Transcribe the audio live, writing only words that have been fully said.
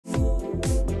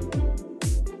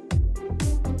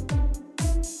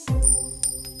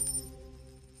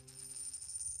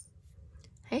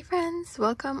friends,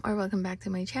 welcome back to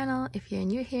my channel. If you're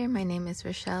new here, my name is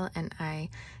Rochelle and I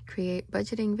create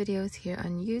budgeting videos here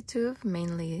on YouTube,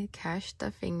 mainly cash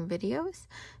stuffing videos.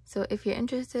 So if you're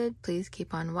interested, please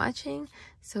keep on watching.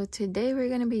 So today we're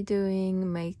going to be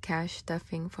doing my cash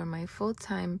stuffing for my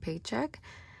full-time paycheck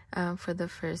for the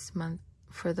first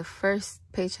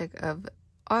paycheck of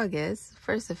August,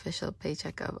 first official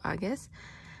paycheck of August.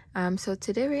 So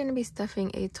today we're going to be stuffing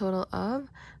a total of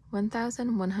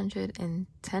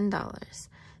 $1,110.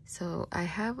 So I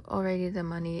have already the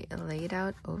money laid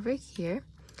out over here.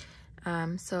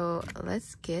 So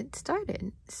let's get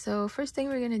started. So first thing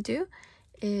we're gonna do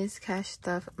is cash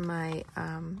stuff my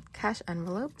cash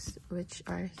envelopes, which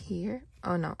are here.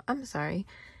 Oh no, I'm sorry.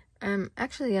 I'm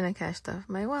actually gonna cash stuff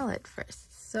my wallet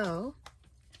first. So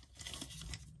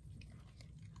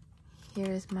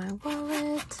here's my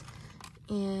wallet,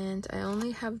 and I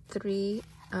only have three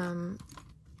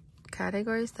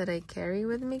categories that I carry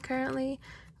with me currently,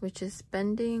 which is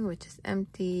spending, which is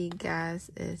empty, gas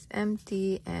is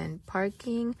empty, and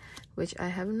parking, which I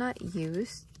have not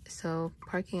used. So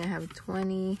parking I have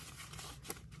 20,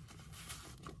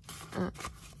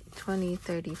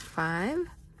 35.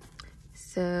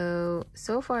 So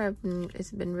far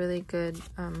it's been really good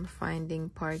finding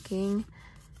parking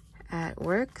at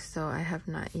work, so I have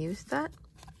not used that.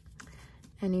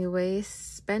 Anyways,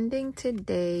 spending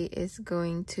today is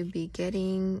going to be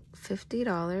getting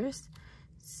 $50.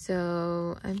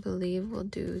 So I believe we'll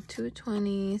do 2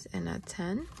 20s and a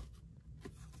 10.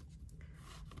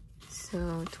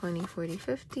 So 20, 40,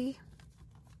 50.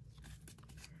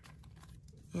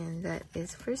 And that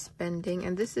is for spending.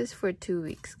 And this is for 2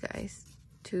 weeks, guys.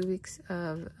 2 weeks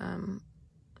of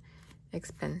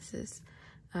expenses.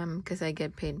 Because I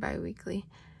get paid bi-weekly.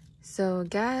 So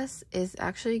gas is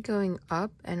actually going up,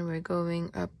 and we're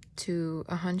going up to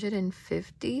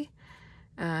 150.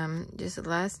 Just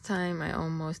last time I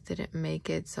almost didn't make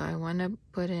it, so I want to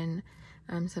put in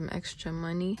some extra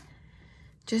money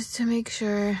just to make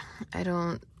sure I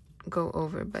don't go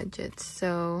over budget.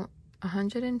 So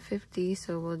 150,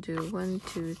 so we'll do 1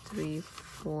 2 3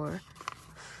 4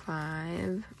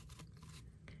 5,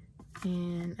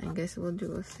 and I guess we'll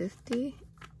do a 50.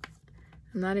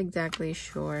 I'm not exactly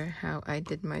sure how I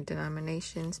did my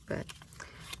denominations, but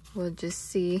we'll just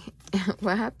see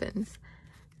what happens.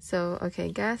 So,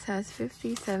 okay, gas has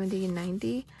 50, 70,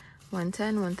 90,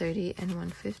 110, 130, and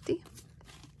 150.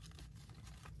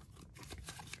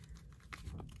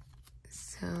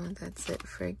 So that's it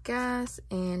for gas.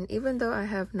 And even though I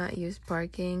have not used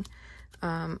parking,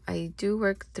 I do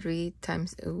work 3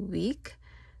 times a week.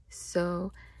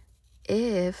 So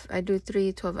if I do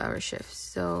 3 12-hour shifts,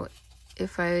 so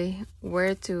if I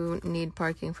were to need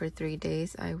parking for 3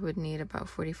 days, I would need about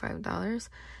 $45.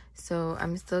 So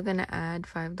I'm still gonna add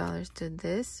 $5 to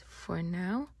this for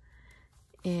now,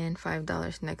 and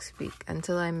 $5 next week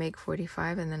until I make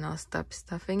 45, and then I'll stop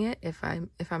stuffing it if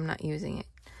I'm not using it.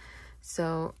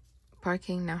 So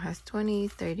parking now has 20,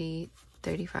 30,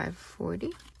 35,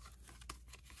 40.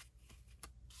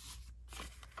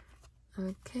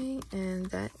 Okay, and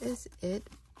that is it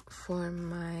for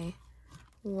my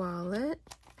wallet.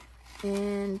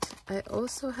 And I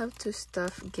also have to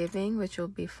stuff giving, which will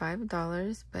be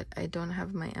 $5, but I don't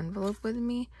have my envelope with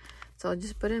me, so I'll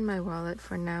just put in my wallet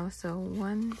for now. So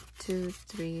 1 2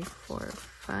 3 4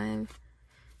 5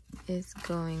 is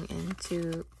going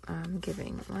into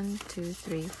giving. 1 2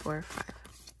 3 4 5.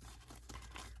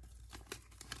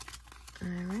 All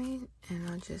right, and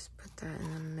I'll just put that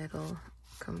in the middle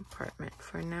compartment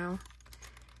for now.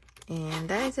 And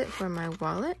that is it for my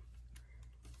wallet.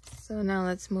 So now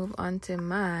let's move on to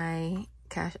my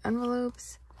cash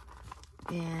envelopes.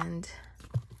 And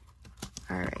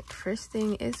all right, first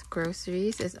thing is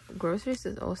groceries. Groceries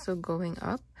is also going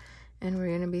up, and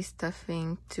we're gonna be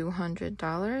stuffing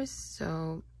 $200.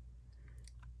 So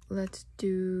let's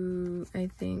do, I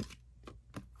think,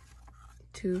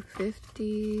 2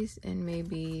 50s and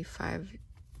maybe 5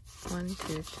 1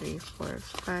 2 3 4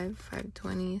 5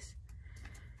 20s.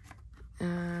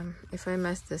 If I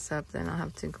mess this up, then I'll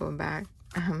have to go back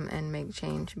and make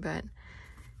change. But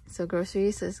so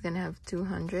groceries is gonna have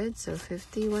 200, so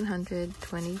 50, 100,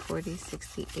 20, 40,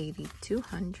 60, 80,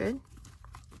 200.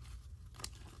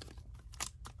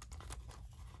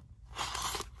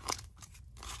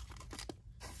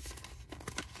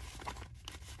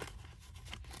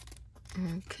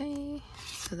 Okay,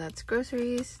 so that's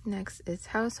groceries. Next is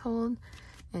household,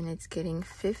 and it's getting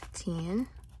 15.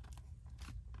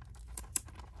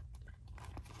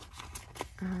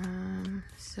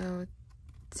 So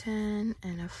 10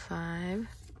 and a 5.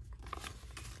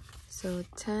 So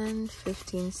 10,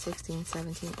 15, 16,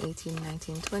 17, 18,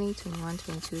 19, 20, 21,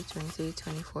 22, 23,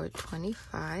 24,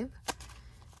 25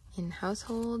 in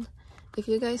household. If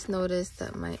you guys notice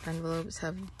that my envelopes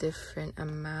have different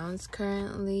amounts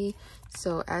currently,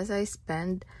 so as I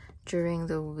spend during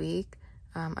the week,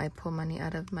 I pull money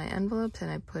out of my envelopes and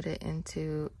I put it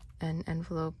into an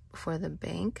envelope for the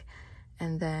bank,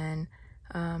 and then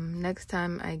next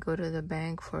time I go to the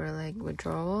bank for like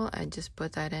withdrawal, I just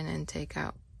put that in and take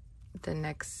out the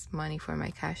next money for my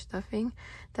cash stuffing.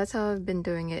 That's how I've been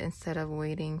doing it instead of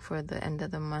waiting for the end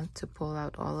of the month to pull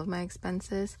out all of my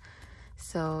expenses.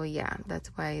 So yeah, that's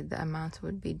why the amounts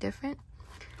would be different.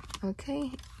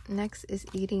 Okay, next is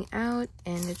eating out,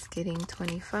 and it's getting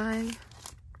 25.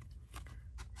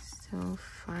 So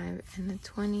 5 and a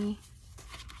 20.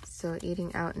 So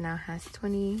eating out now has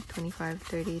 20, 25,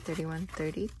 30, 31,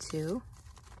 32.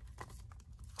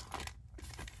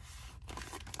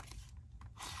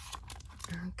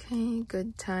 Okay,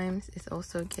 good times is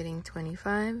also getting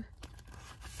 25.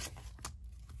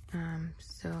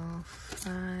 So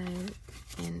 5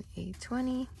 and a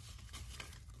 20.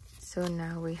 So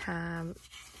now we have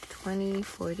 20,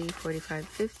 40, 45,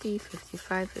 50,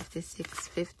 55, 56,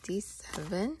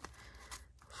 57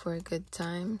 for good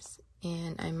times.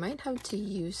 And I might have to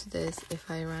use this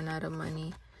if I run out of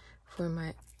money for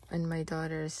my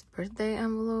daughter's birthday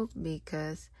envelope,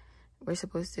 because we're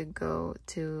supposed to go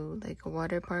to like a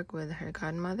water park with her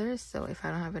godmother. So if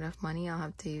I don't have enough money, I'll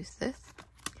have to use this.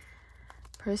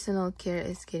 Personal care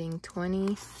is getting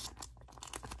 20.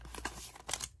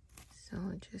 So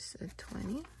just a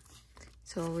 20.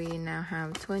 So we now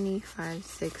have 25,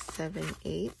 6, 7,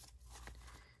 8.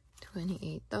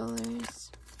 $28.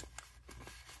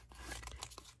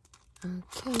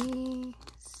 Okay,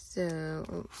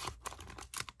 so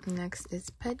next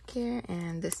is pet care,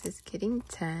 and this is getting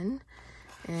 10.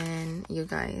 And you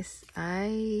guys,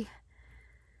 I've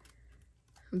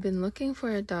been looking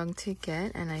for a dog to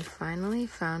get, and I finally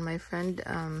found. My friend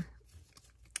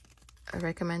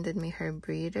recommended me her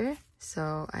breeder,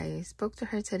 so I spoke to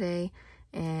her today,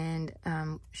 and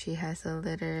she has a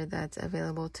litter that's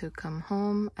available to come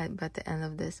home at the end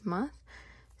of this month.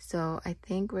 So I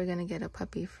think we're gonna get a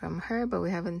puppy from her, but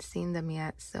we haven't seen them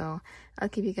yet, so I'll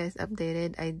keep you guys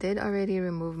updated. I did already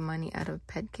remove money out of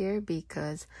pet care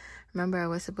because remember I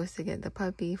was supposed to get the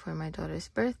puppy for my daughter's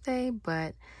birthday,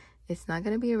 but it's not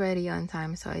gonna be ready on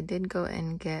time. So I did go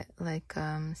and get like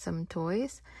some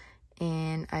toys,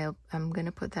 and I'm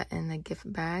gonna put that in a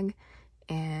gift bag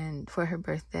and for her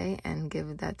birthday and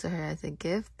give that to her as a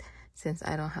gift, since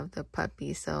I don't have the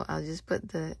puppy. So I'll just put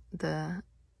the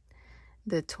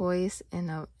toys in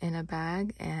a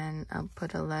bag, and I'll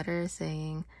put a letter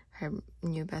saying her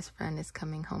new best friend is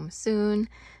coming home soon,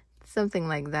 something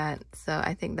like that. So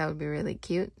I think that would be really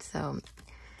cute. So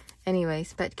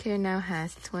anyways, pet care now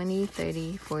has 20,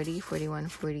 30, 40, 41,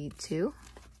 42.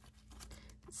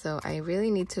 So I really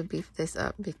need to beef this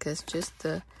up, because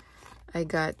I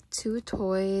got 2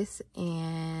 toys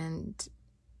and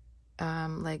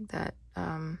like that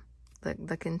like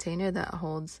the container that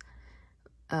holds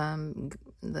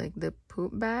like the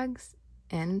poop bags,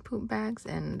 and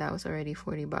that was already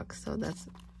 $40. So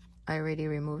I already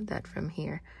removed that from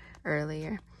here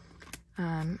earlier.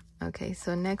 Okay,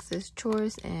 so next is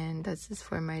chores, and this is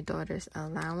for my daughter's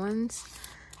allowance,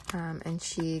 and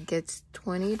she gets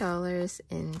 $20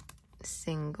 in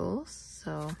singles.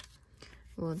 So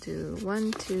we'll do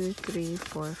 1, 2, 3,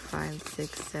 4, 5,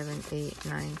 6, 7, 8,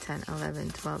 9, 10, 11,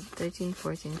 12, 13,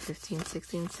 14, 15,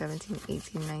 16, 17,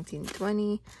 18, 19,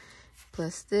 20,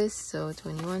 plus this, so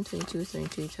 21, 22,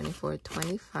 23, 24,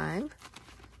 25.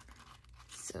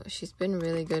 So she's been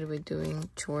really good with doing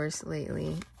chores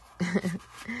lately,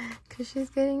 because she's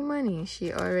getting money.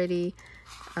 She already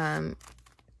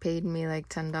paid me like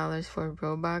 $10 for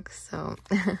Robux, so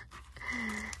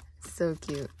so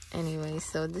cute. Anyway,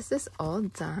 so this is all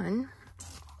done.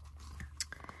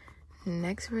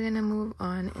 Next, we're gonna move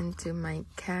on into my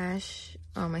cash,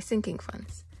 my sinking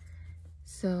funds.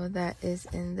 So that is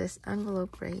in this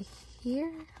envelope right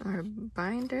here, or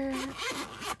binder,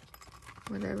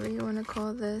 whatever you want to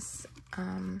call this.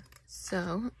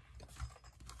 So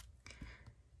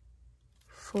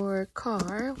for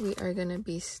car, we are gonna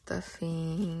be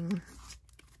stuffing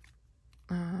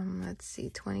let's see,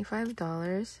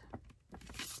 $25.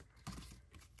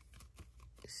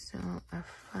 So a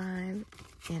 5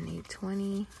 and a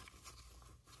 20.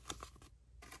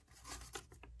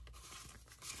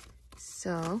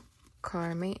 So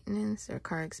car maintenance or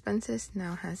car expenses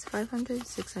now has 500,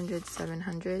 600,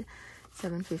 700,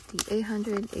 750,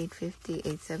 800, 850,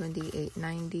 870,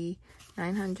 890,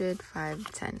 900,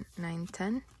 510,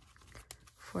 910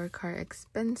 for car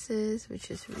expenses, which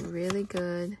is really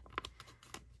good.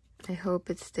 I hope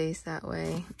it stays that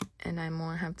way and I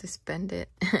won't have to spend it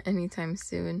anytime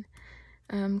soon.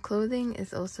 Clothing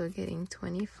is also getting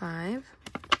 25.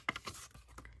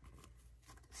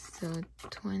 So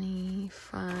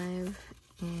 25,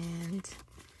 and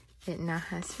it now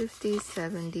has 50,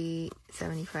 70,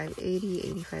 75, 80,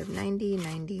 85, 90,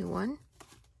 91.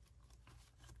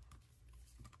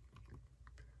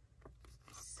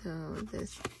 So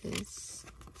this is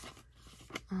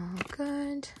all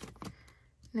good.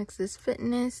 Next is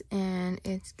fitness, and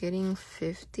it's getting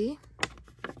 50.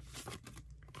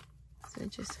 So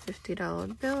just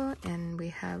 $50 bill, and we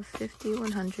have 50,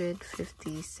 100,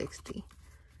 50, 60.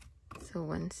 So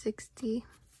 160.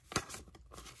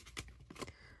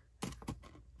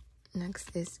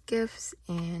 Next is gifts,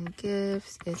 and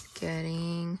gifts is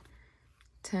getting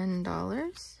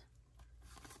 $10.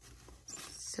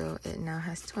 So it now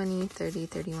has 20, 30,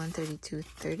 31, 32,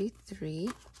 33.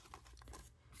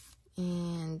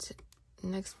 And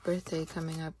next birthday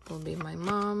coming up will be my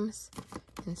mom's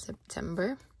in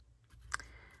September.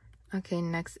 Okay,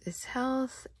 next is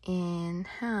health. In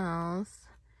health,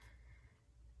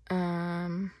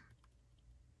 I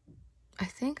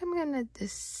think I'm gonna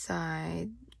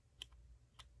decide.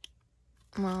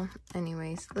 Well,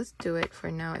 anyways, let's do it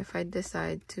for now. If I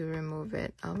decide to remove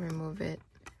it, I'll remove it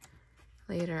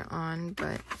later on,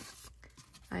 but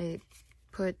I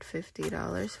put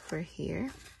 $50 for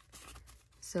here.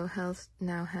 So health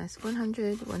now has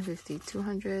 100, 150,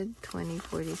 200, 20,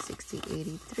 40, 60,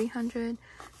 80, 300,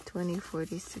 20,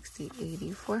 40, 60,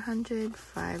 80, 400,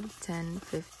 5, 10,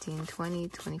 15, 20,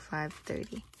 25,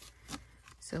 30.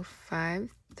 So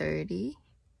 530,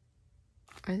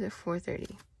 or is it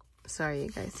 430? Sorry, you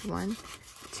guys. 1,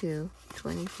 2,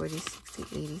 20, 40, 60,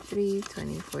 83,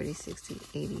 20, 40, 60,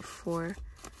 84,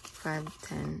 5,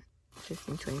 10,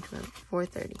 15, 20, 12,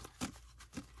 430.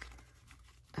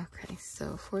 Okay,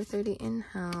 so 430 in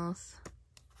health.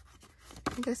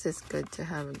 I guess it's good to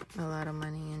have a lot of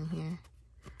money in here.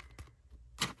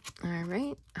 All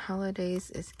right, holidays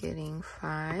is getting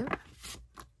 5.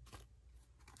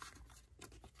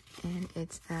 And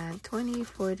it's at 20,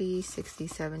 40, 60,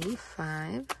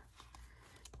 75.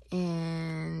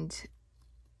 And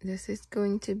this is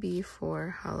going to be for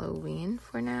Halloween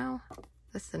for now.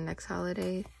 That's the next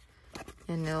holiday.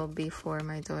 And it'll be for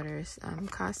my daughter's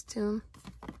costume.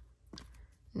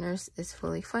 Nurse is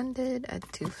fully funded at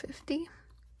 $250.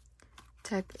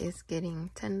 Tech is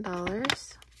getting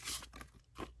 $10.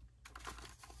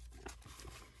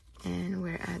 And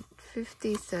we're at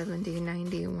 50, 70,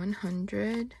 90,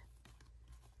 100.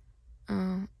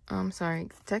 I'm sorry.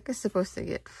 Tech is supposed to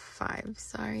get 5.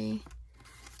 Sorry.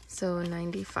 So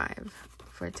 95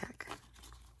 for tech.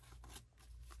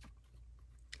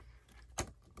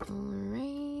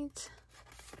 Alright.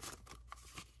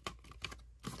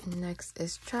 Next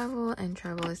is travel, and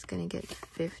travel is gonna get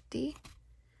 50.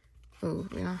 Oh,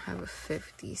 we don't have a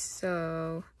 50,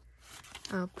 so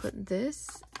I'll put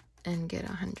this and get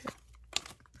 100.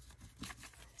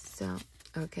 So,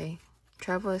 okay.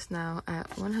 Travel is now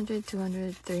at 100,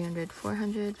 200, 300,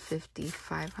 400, 50,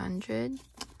 500.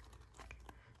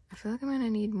 I feel like I'm gonna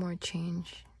need more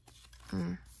change.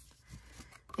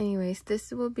 Anyways,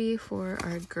 this will be for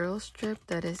our girls trip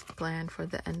that is planned for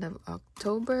the end of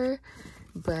October,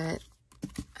 but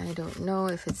I don't know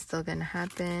if it's still gonna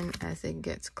happen as it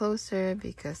gets closer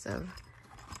because of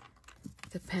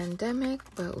the pandemic,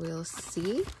 but we'll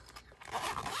see.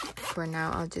 For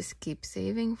now, I'll just keep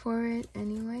saving for it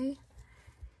anyway.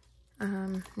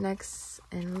 Next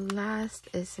and last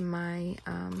is my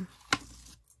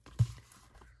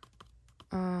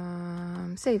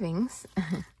savings.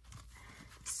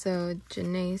 So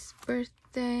Janae's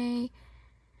birthday,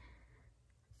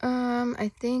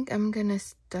 I think I'm gonna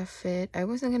stuff it. I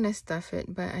wasn't gonna stuff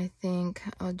it, but I think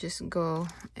I'll just go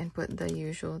and put the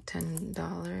usual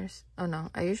 $10. Oh no,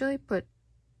 I usually put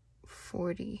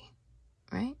 40,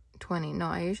 right? 20. No,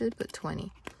 I usually put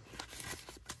 20.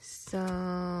 So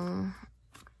I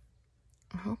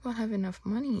hope I'll have enough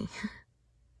money.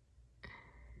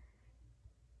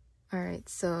 Alright,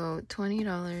 so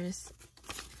 $20.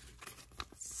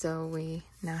 So we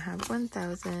now have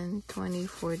 1,000, 20,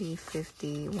 40,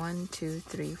 50, 1, 2,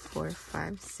 3, 4,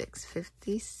 5, 6,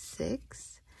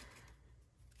 56.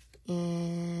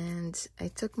 And I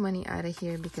took money out of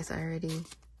here because I already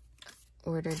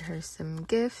ordered her some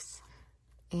gifts.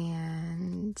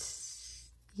 And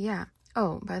yeah.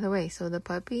 Oh, by the way, so the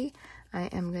puppy, I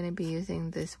am going to be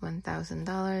using this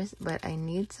 $1,000, but I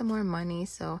need some more money,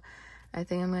 so I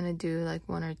think I'm going to do like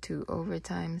 1 or 2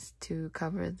 overtimes to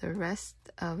cover the rest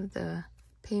of the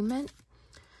payment.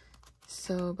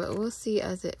 So, but we'll see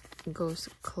as it goes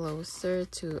closer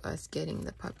to us getting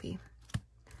the puppy.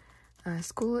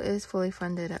 School is fully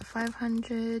funded at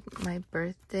 $500. My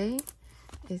birthday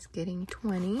is getting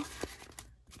 $20,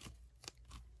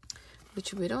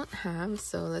 which we don't have.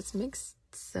 So let's make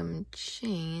some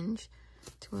change.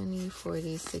 20,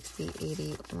 40, 60,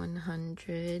 80,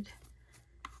 100.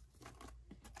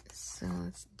 So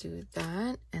let's do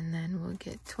that, and then we'll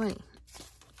get 20.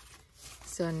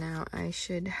 So now I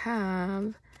should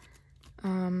have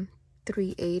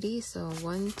 380. So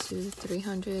 1, 2,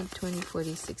 300, 20,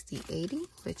 40, 60, 80,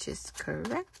 which is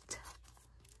correct.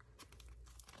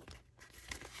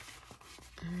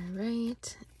 All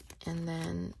right, and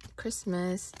then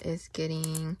Christmas is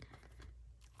getting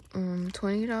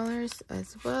 $20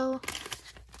 as well.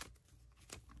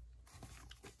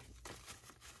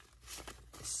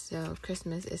 So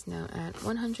Christmas is now at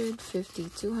 150,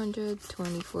 200,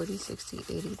 20, 40, 60,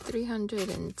 80,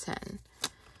 310.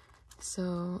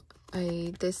 So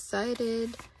I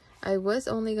decided I was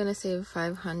only gonna save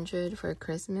 500 for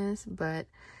Christmas, but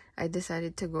I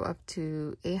decided to go up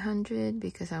to 800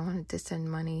 because I wanted to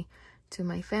send money to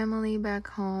my family back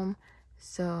home.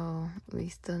 So we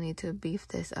still need to beef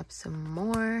this up some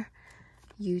more.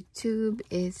 YouTube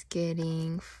is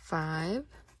getting 5.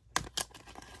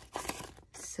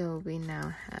 So we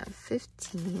now have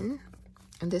 15.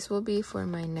 And this will be for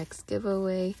my next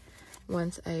giveaway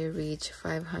once I reach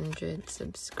 500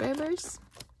 subscribers.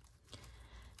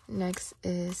 Next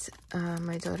is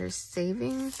my daughter's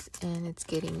savings, and it's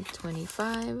getting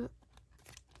 25.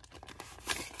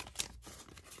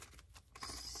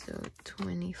 So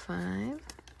 25.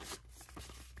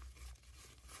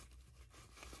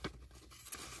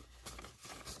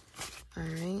 All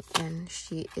right, and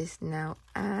she is now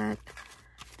at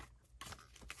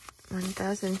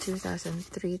 1,000, 2,000,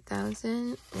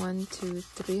 3,000, 1, 2,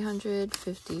 300,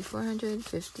 50, 400,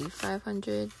 50,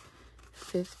 500,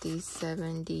 50,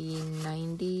 70,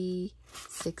 90,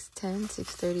 610,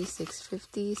 630,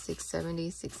 650, 670,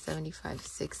 675,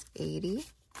 680.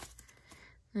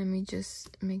 Let me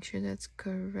just make sure that's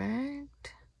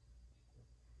correct.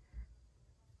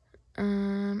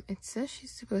 It says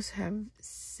she's supposed to have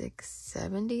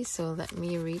 670, so let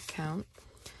me recount.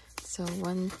 So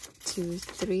 1, 2,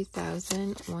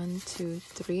 3,000, 1, 2,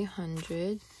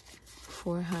 300,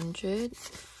 400,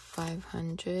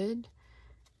 500,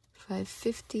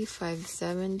 550,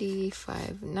 570,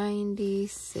 590,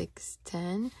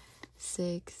 610,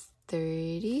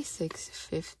 630,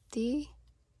 650,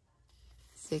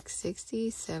 660,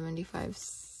 75,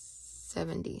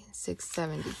 70,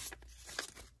 670.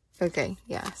 Okay,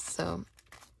 yeah, so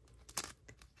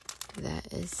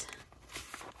that is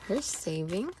her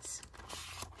savings.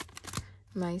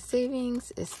 My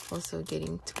savings is also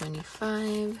getting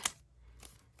 25,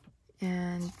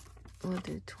 and we'll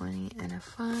do 20 and a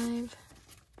 5.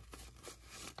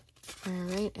 All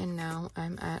right, and now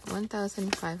I'm at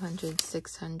 1,500,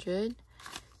 600,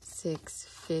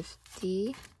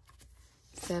 650,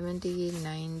 70,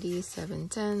 90,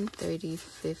 710, 30,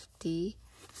 50,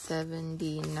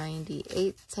 70, 90,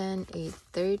 810,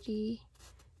 830,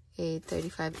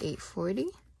 835, 840,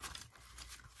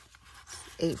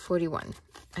 841.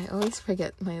 I always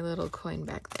forget my little coin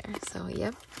back there. So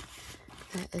yep,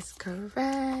 that is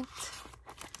correct.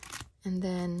 And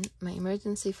then my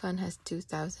emergency fund has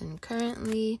 2,000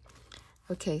 currently.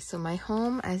 Okay, so my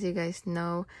home, as you guys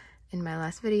know, in my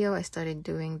last video I started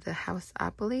doing the house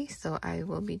Opoly, so I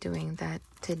will be doing that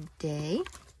today.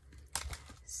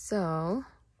 So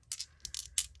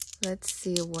let's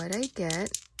see what I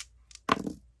get.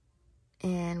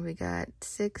 And we got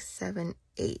 6, 7,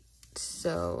 8.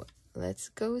 So let's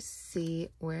go see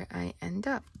where I end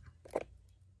up.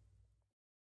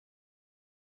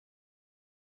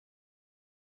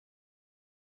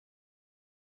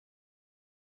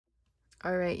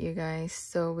 All right, you guys,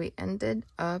 so we ended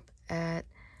up at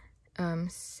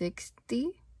 60,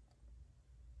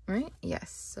 right?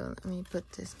 Yes. So let me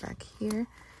put this back here.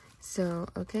 So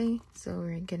okay, so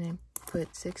we're gonna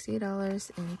put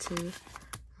 $60 into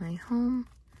my home,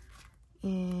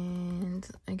 and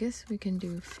I guess we can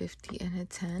do 50 and a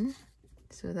 10,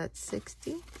 so that's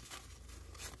 60.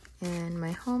 And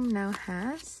my home now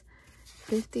has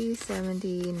 50,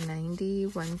 70, 90,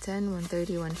 110,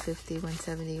 130, 150,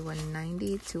 170,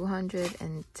 190,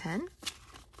 210.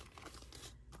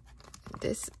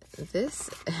 This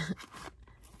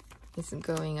is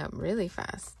going up really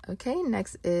fast. Okay,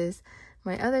 next is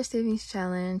my other savings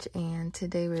challenge, and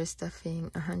today we're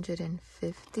stuffing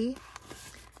 150.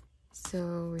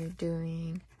 So we're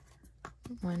doing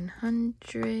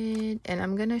 100, and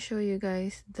I'm gonna show you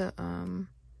guys the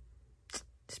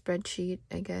spreadsheet,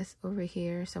 I guess, over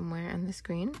here somewhere on the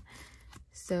screen.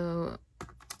 So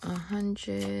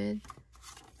 100,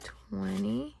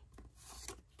 20,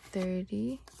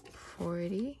 30,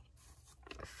 40,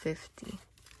 50.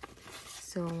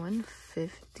 So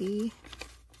 150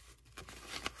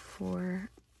 for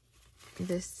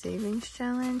this savings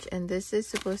challenge, and this is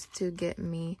supposed to get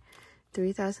me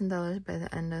 $3,000 by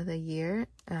the end of the year,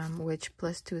 which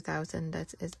plus $2,000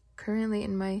 that is currently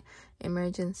in my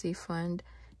emergency fund,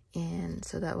 and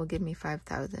so that will give me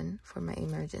 $5,000 for my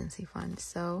emergency fund.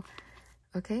 So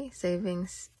okay,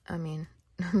 savings, I mean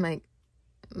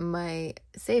my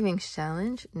savings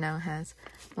challenge now has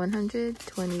 100,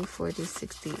 20, 40,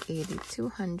 60, 80,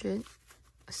 200.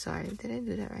 Sorry, did I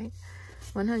do that right?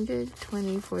 100,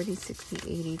 20, 40,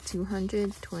 60, 80,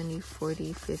 200, 20,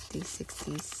 40, 50,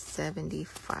 60,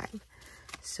 75.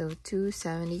 So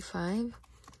 275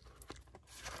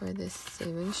 for this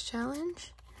savings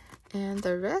challenge. And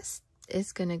the rest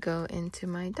is gonna go into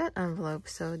my debt envelope.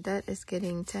 So debt is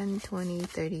getting $10, $20,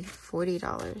 $30,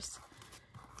 $40.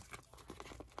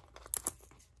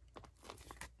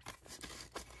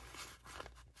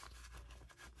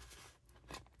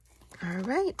 All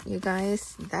right, you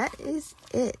guys, that is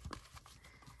it.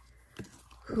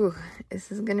 Whew,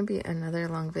 this is gonna be another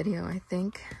long video, I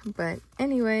think. But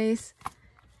anyways,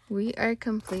 we are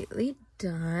completely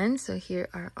done. So here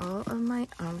are all of my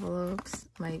envelopes,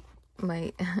 my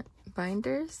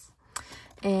binders.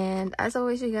 And as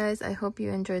always, you guys, I hope you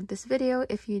enjoyed this video.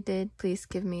 If you did, please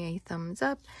give me a thumbs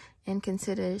up and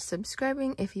consider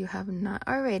subscribing if you have not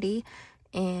already.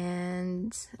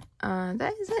 And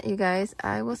that is it, you guys.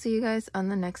 I will see you guys on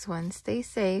the next one. Stay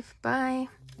safe. Bye.